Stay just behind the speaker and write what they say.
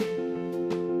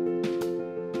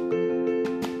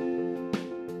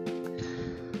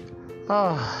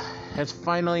Oh, it's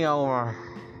finally over.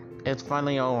 It's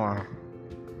finally over.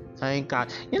 Thank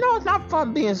God. It's not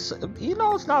fun being.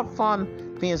 It's not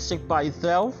fun being sick by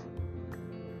yourself,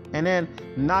 and then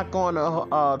not going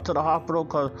to the hospital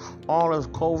because all is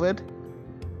COVID.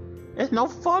 It's no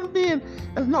fun being.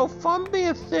 It's no fun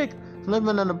being sick,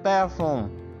 living in the bathroom,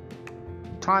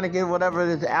 trying to get whatever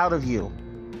it is out of you.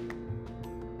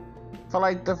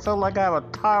 I feel like I have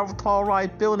a tall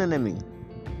right building in me.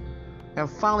 And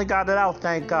finally got it out,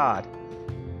 thank God.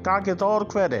 God gets all the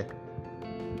credit.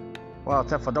 Well,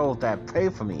 except for those that pray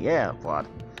for me, yeah, but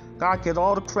God gets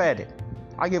all the credit.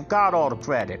 I give God all the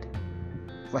credit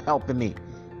for helping me.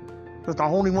 He's the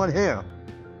only one here.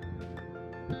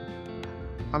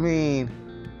 I mean,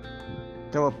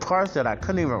 there were parts that I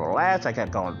couldn't even relax. I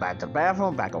kept going back to the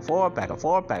bathroom, back and forth, back and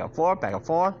forth, back and forth, back and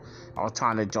forth. I was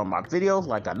trying to enjoy my videos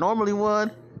like I normally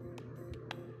would.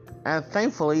 And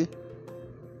thankfully,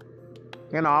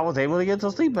 I was able to get to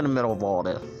sleep in the middle of all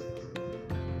this.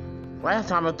 Last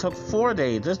time it took 4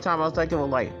 days. This time I was thinking it was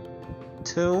like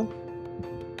 2,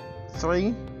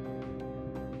 3.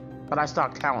 But I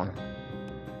stopped counting.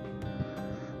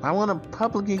 I want to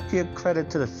publicly give credit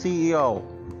to the CEO.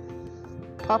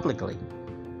 Publicly.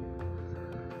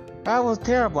 That was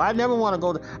terrible. I never want to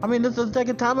go. This is the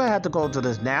second time I had to go through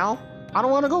this now. I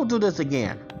don't want to go through this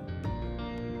again.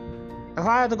 If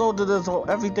I had to go through this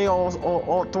every day all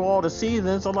through all the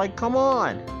seasons, so come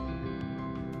on.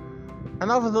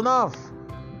 Enough is enough.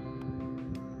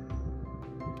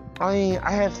 I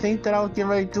had things that I was getting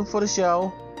ready to do for the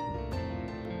show.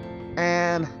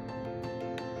 And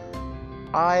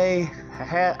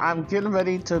I'm getting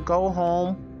ready to go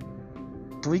home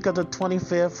the week of the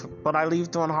 25th, but I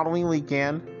leave during Halloween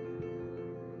weekend.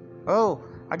 Oh,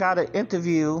 I got an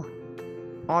interview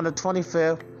on the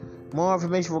 25th. More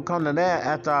information will come to that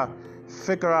as I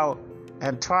figure out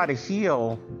and try to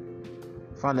heal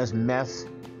from this mess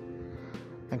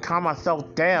and calm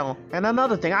myself down. And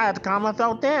another thing, I had to calm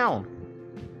myself down.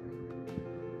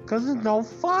 Because it's no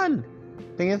fun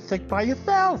being sick by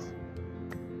yourself.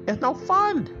 It's no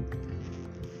fun.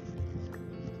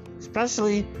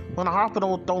 Especially when the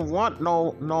hospital don't want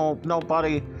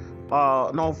nobody,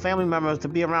 no family members to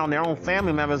be around their own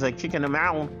family members that kicking them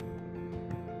out.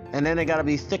 And then they gotta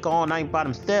be sick all night by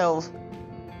themselves.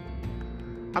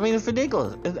 It's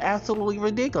ridiculous. It's absolutely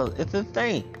ridiculous. It's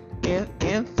insane. It's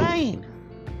insane.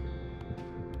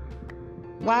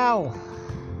 Wow.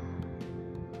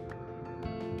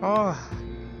 Oh.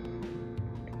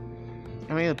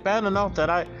 It's bad enough that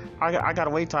I gotta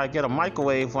wait till I get a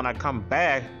microwave when I come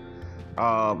back.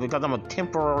 Because I'm a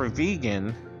temporary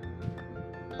vegan.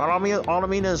 But all I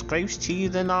mean is grapes,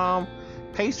 cheese, and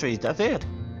pastries. That's it.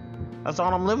 That's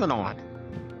all I'm living on.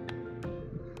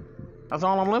 That's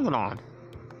all I'm living on.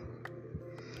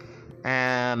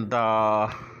 And,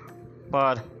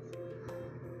 but,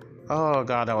 oh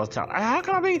God, that was tough. How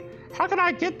can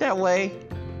I get that way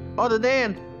other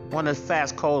than when this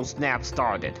fast cold snap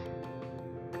started?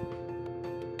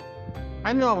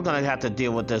 I know I'm gonna have to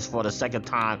deal with this for the second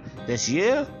time this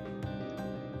year.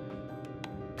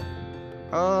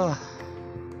 Oh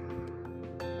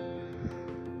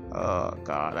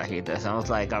God, I hate this. I was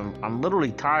like, I'm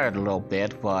literally tired a little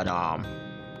bit, but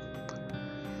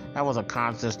that was a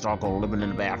constant struggle living in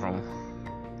the bathroom.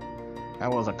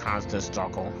 That was a constant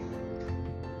struggle.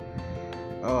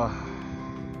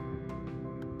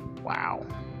 Wow.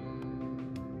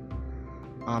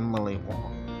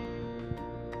 Unbelievable.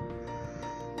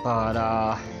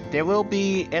 But there will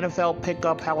be NFL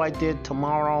pickup how I did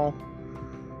tomorrow.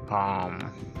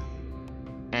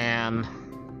 And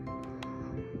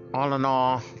all in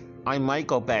all, I might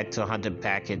go back to hunting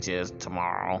packages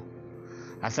tomorrow.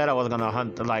 I said I was gonna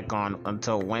hunt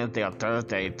until Wednesday or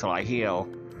Thursday till I heal,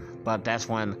 but that's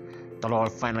when the Lord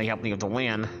finally helped me with the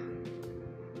win.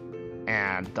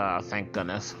 And thank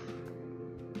goodness.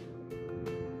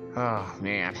 Oh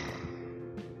man,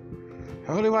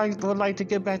 I really would like to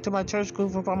get back to my church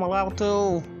group if I'm allowed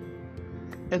to.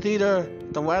 It's either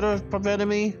the weather preventing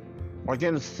me, or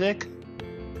getting sick,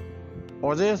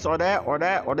 or this, or that, or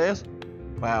that, or this.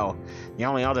 Well, the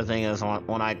only other thing is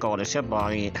when I go to ship,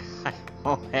 I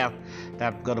don't have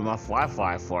that good enough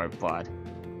Wi-Fi for it, but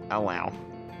oh well.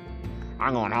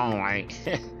 I'm going home, right?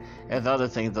 There's other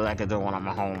things that I could do when I'm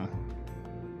at home.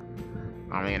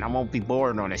 I won't be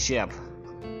bored on the ship.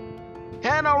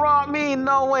 And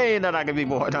no way that I could be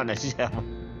bored on the ship.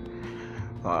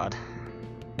 But,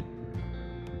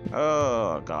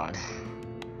 oh God.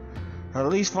 At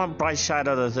least one bright side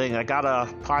of the thing, I got a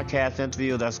podcast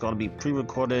interview that's going to be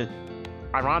pre-recorded,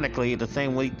 ironically, the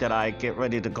same week that I get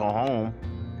ready to go home.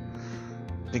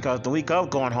 because the week of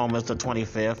going home is the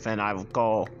 25th, and I will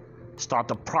go start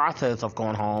the process of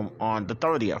going home on the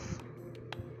 30th.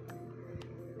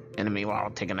 In the meanwhile,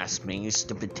 I'm taking that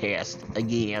stupid test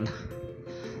again.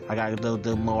 I gotta go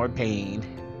do more pain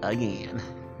again.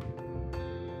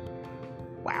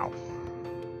 Wow.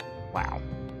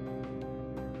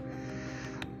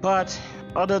 But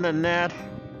other than that,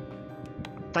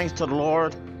 thanks to the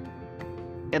Lord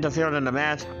interfering in the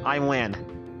match, I win.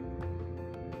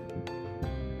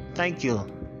 Thank you.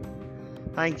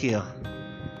 I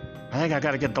think I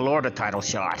gotta get the Lord a title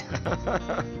shot.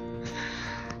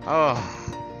 Oh,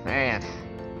 man.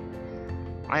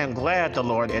 I am glad the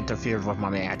Lord interfered with my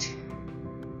match.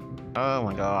 Oh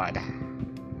my God.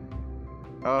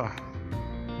 Oh.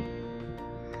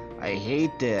 I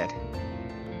hate that.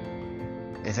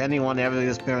 If anyone ever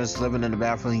experienced living in the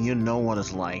bathroom, you know what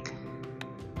it's like.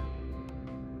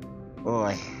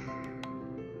 Boy.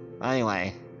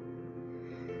 Anyway.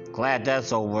 Glad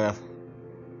that's over with.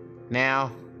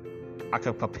 Now, I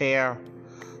can prepare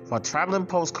for traveling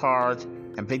postcards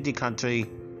and Big D Country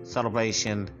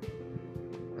celebration.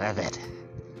 That's it.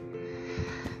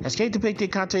 Escape to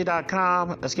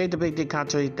BigDCountry.com. Escape to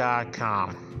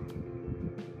BigDCountry.com.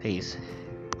 Peace.